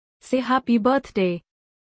say happy birthday.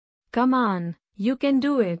 Come on, you can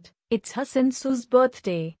do it. It's I-Hsintzu's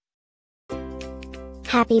birthday.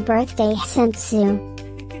 Happy birthday, I-Hsintzu.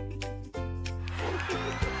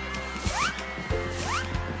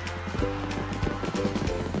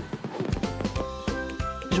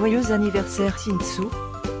 Joyeux anniversaire, I-Hsintzu.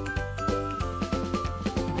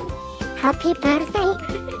 Happy birthday,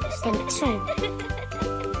 I-Hsintzu.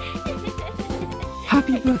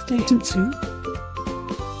 Happy birthday, I-Hsintzu.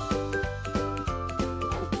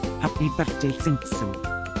 Happy birthday, I-Hsintzu.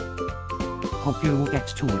 Hope you get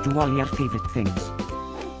to do all your favorite things.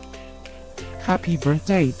 Happy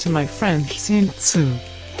birthday to my friend I-Hsintzu.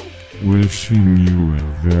 Wishing you a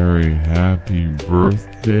very happy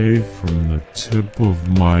birthday from the tip of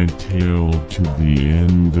my tail to the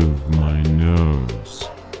end of my nose.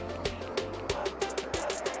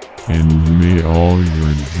 And may all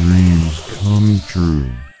your dreams come true.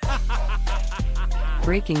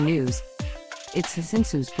 Breaking news. It's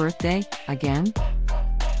I-Hsintzu's birthday, again?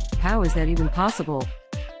 How is that even possible?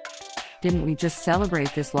 Didn't we just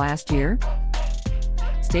celebrate this last year?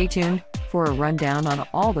 Stay tuned for a rundown on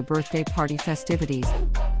all the birthday party festivities.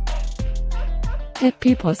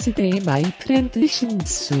 Happy birthday, my friend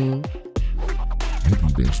I-Hsintzu.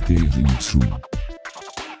 Happy birthday, I-Hsintzu.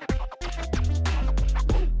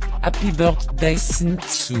 Happy birthday,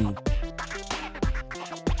 I-Hsintzu.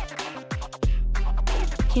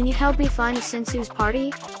 Can you help me find I-Hsintzu's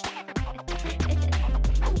party?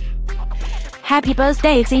 Happy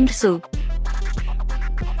birthday, I-Hsintzu.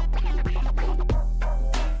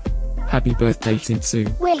 Happy birthday,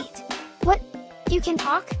 I-Hsintzu. Wait, what? You can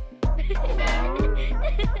talk?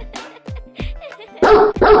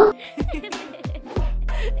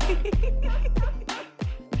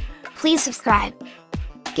 Please subscribe,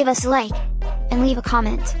 give us a like, and leave a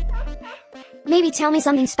comment. Maybe tell me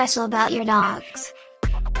something special about your dogs.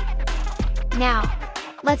 Now,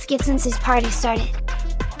 let's get I-Hsintzu's party started.